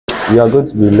we are going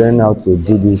to be learning how to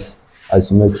do this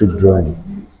isometric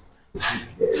drawing.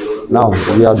 Now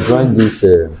we are drawing this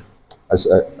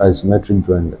isometric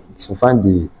drawing. To find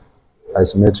the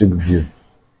isometric view,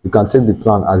 you can take the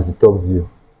plan as the top view,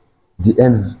 the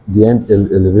end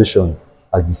elevation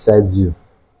as the side view,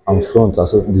 and front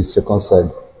as the second side.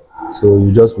 So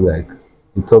you just be like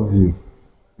the top view,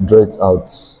 draw it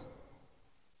out.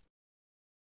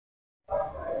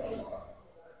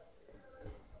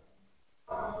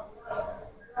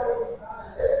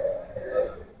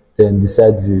 Then the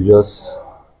side view, just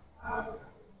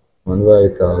maneuver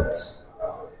it out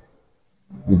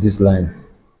with this line.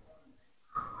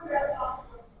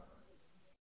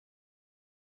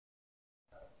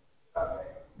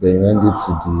 Then you end it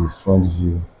to the front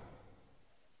view.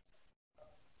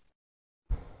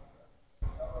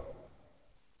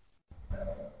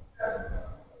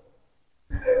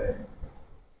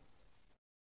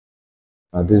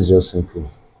 And this is just simple.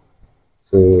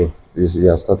 So you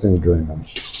are starting the drawing now.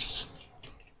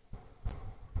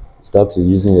 Start to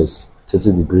using a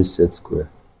 30-degree set square.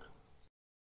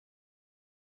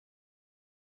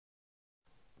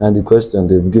 And the question,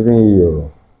 they've given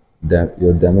you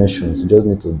your dimensions. You just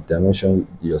need to dimension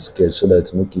your sketch so that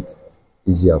it make it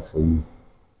easier for you.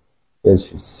 Here's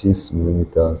 56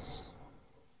 millimeters.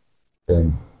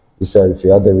 Then this side, if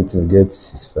you add everything, you get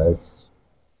 65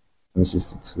 and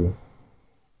 62.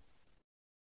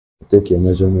 Take your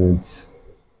measurement.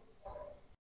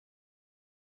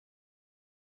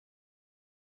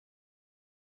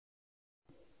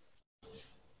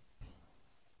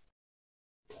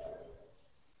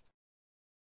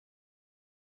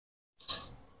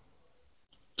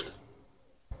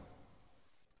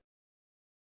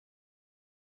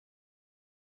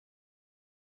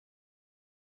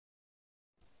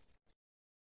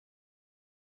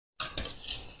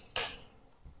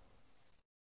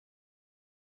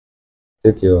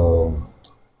 Take your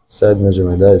side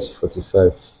measurement, that is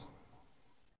 45.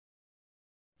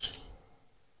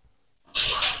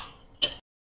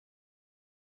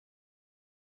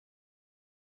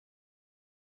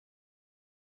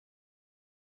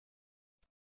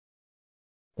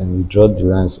 And you draw the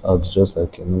lines out just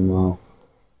like a normal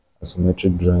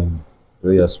isometric drawing,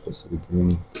 where you are supposed to be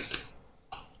doing it.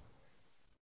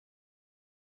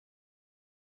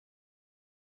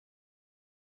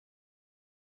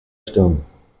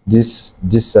 This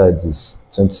side is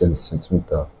 20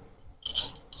 centimeter,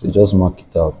 so you just mark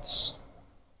it out.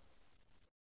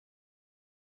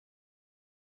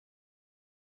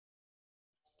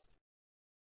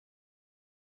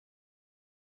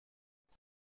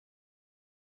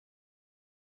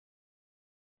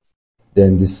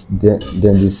 Then the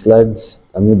slide,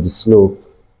 the slope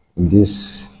in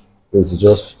this is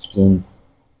just 15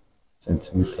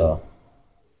 centimeter.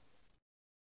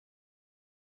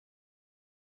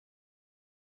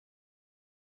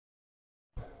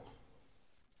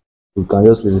 You can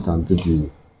just leave it and do the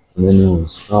remaining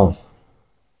ones. Now,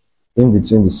 in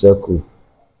between the circle,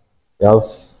 you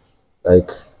have like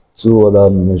two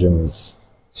other measurements.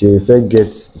 So if I get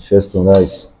the first one, that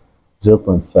is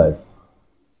 0.5.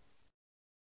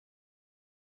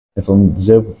 And from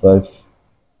 0.5,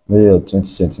 measure your 20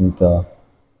 centimeter,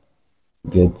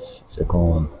 get second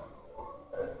one.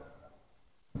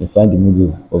 And find the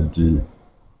middle of the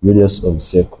radius of the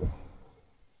circle.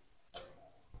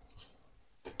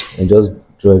 And just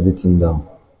draw everything down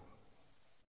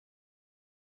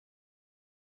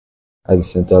at the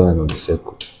center line of the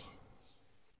circle.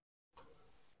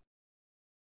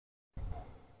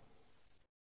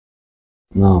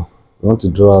 Now, we want to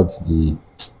draw out the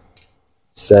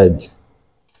side,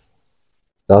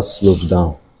 that slope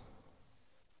down.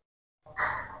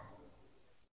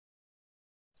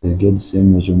 So you get the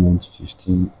same measurement,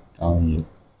 15 down here.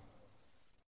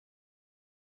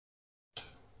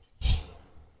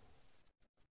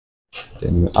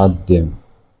 Then you add them.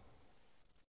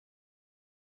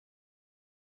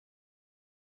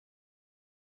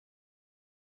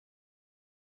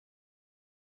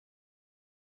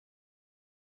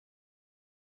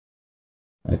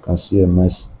 I can see a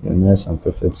nice and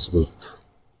perfect slope.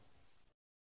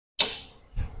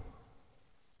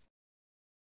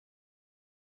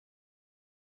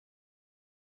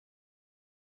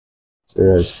 So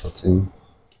here is 14.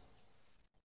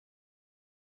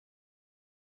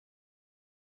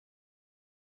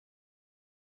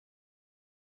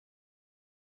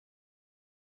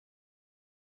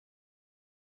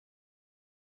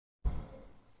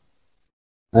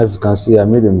 Now if you can see, I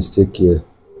made a mistake here.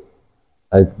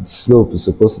 Like the slope is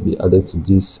supposed to be added to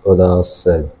this other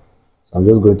side. So I'm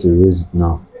just going to erase it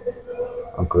now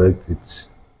and correct it.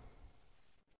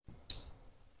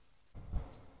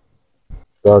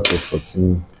 2 out of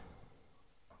 14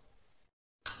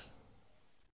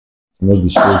 to make the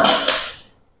shape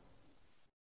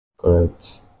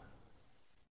correct.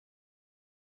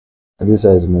 And this is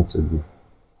how it's meant to be.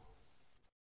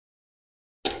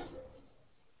 You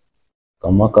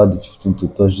can mark out the 15 to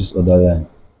touch this other line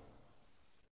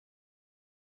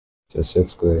to your set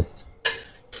square.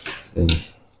 Then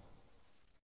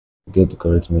get the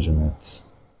correct measurements.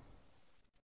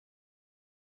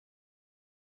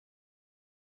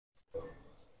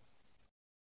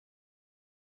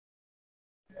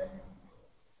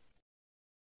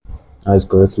 Now it's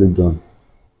correctly done.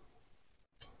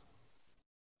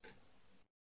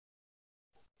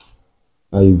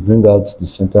 Now you bring out the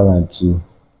center line to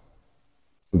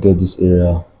get this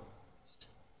area.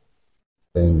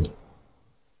 Then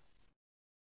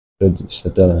get the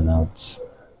center line out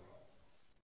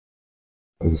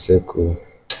of the circle.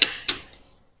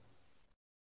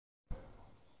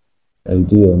 And you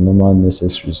do your normal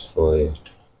necessaries for a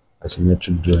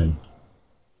asymmetric drawing.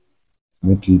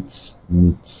 Make it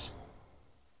neat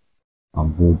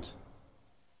and bold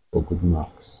for good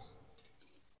marks.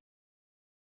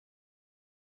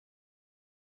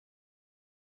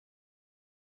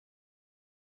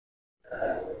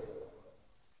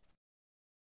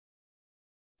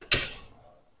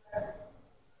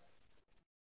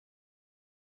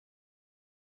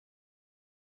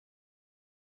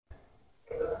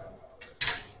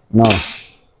 Now,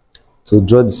 to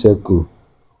draw the circle,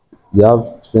 you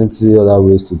have plenty other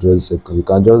ways to draw the circle. You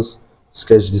can just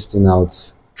sketch this thing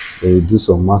out, then you do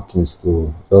some markings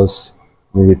to just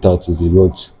make it out with the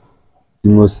but the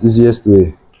most easiest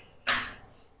way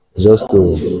is just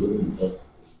to,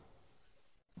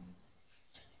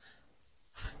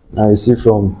 now you see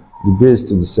from the base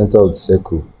to the center of the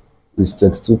circle is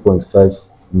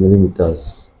 22.5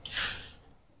 millimeters.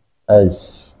 That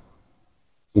is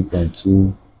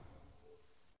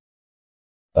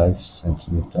 2.25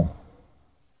 centimeter.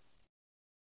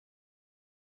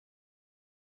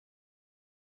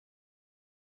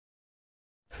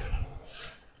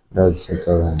 That's the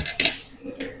center line.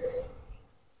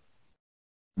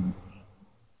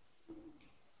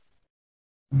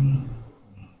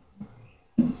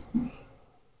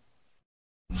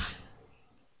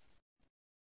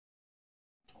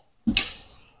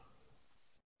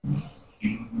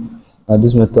 Now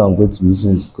this method I'm going to be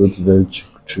using is going to be very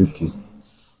tricky.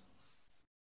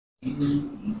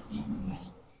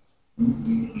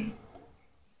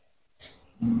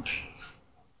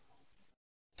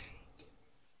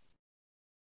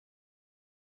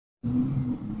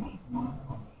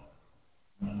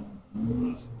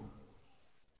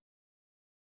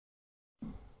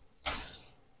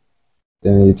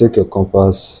 Then you take your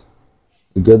compass,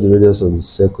 you get the radius of the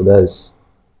circle, that is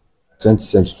 20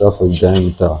 centimeter for the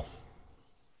diameter.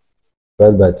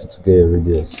 Divide by 2 to get your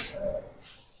radius.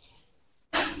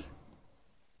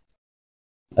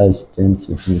 That is 10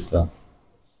 centimeter.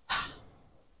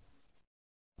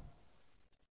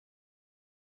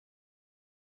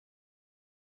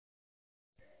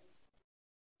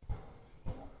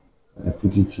 I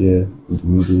put it here in the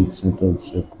middle, center of the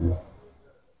circle,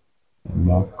 and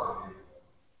mark,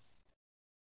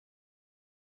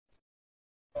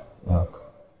 mark,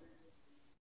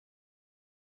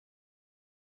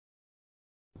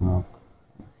 mark.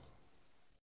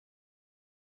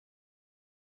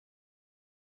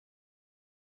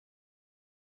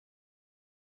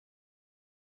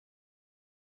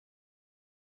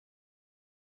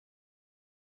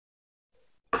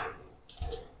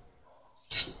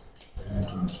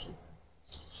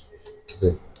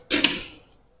 There.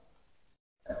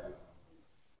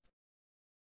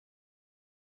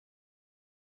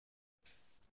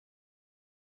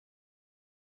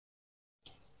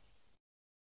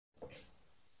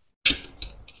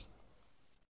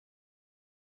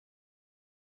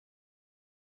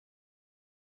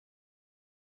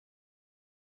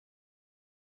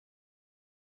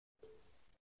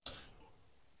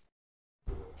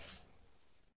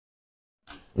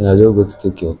 Then I just going to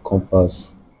take your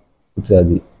compass, put it at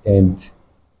the end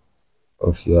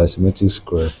of your asymmetric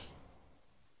square,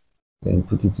 then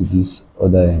put it to this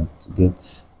other end to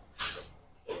get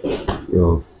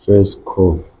your first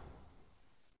curve.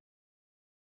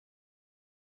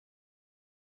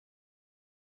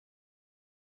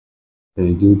 Then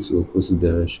you do it to opposite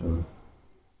direction,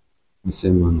 the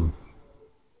same manner.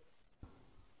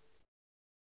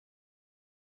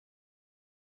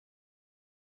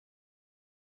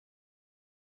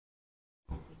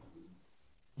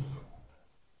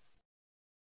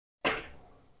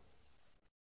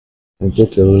 Then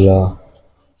take your ruler,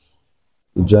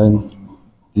 you join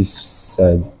this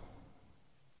side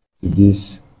to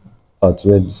this part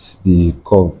where the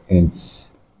curve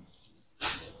ends.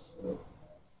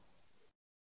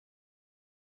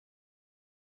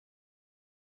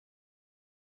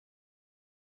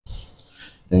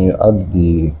 Then you add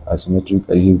the isometric,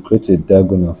 like you create a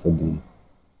diagonal for the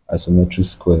isometric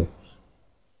square.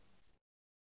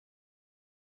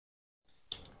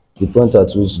 The point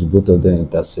at which the both of them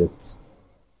intersect.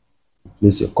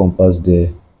 Place your compass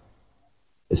there,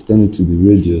 extend it to the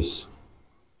radius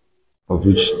of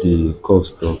which the curve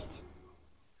stopped,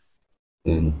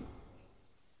 then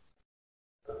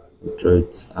draw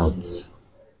it out.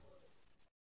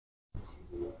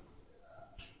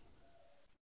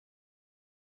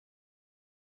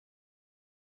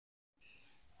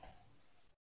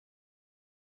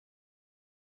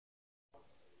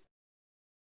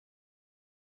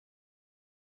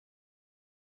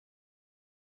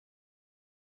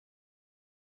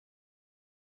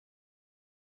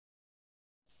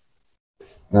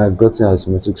 Now I've gotten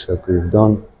isometric circle, we've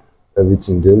done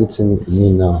everything. The only thing you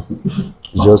need now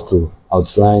is just to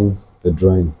outline the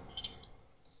drawing.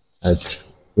 Like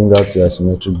bring out your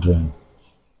isometric drawing.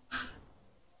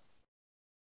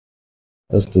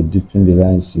 Just to deepen the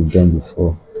lines you've done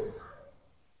before.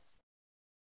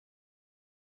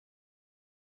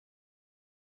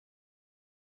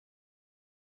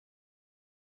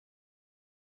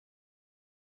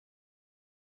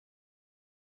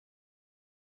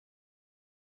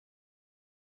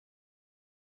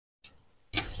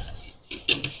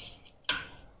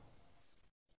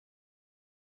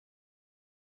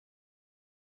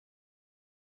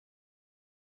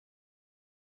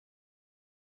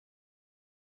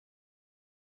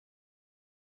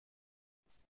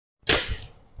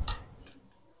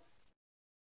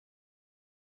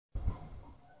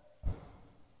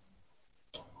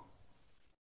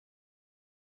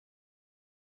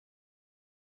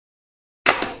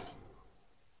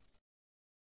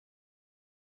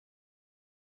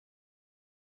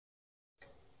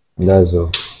 And that's all.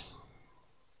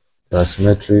 The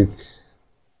isometric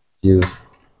view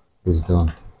is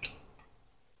done.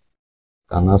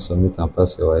 Can now submit and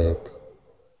pass your WAEC.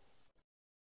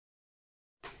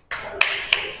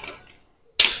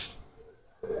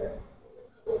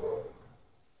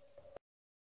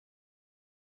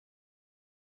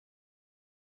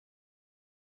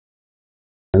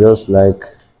 And just like,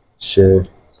 share,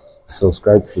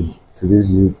 subscribe to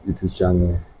this YouTube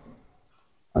channel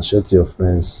and share to your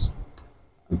friends.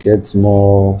 Get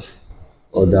more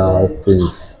other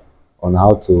things on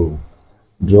how to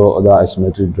draw other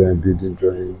isometric drawing, building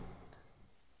drawing,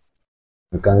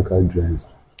 mechanical drawings.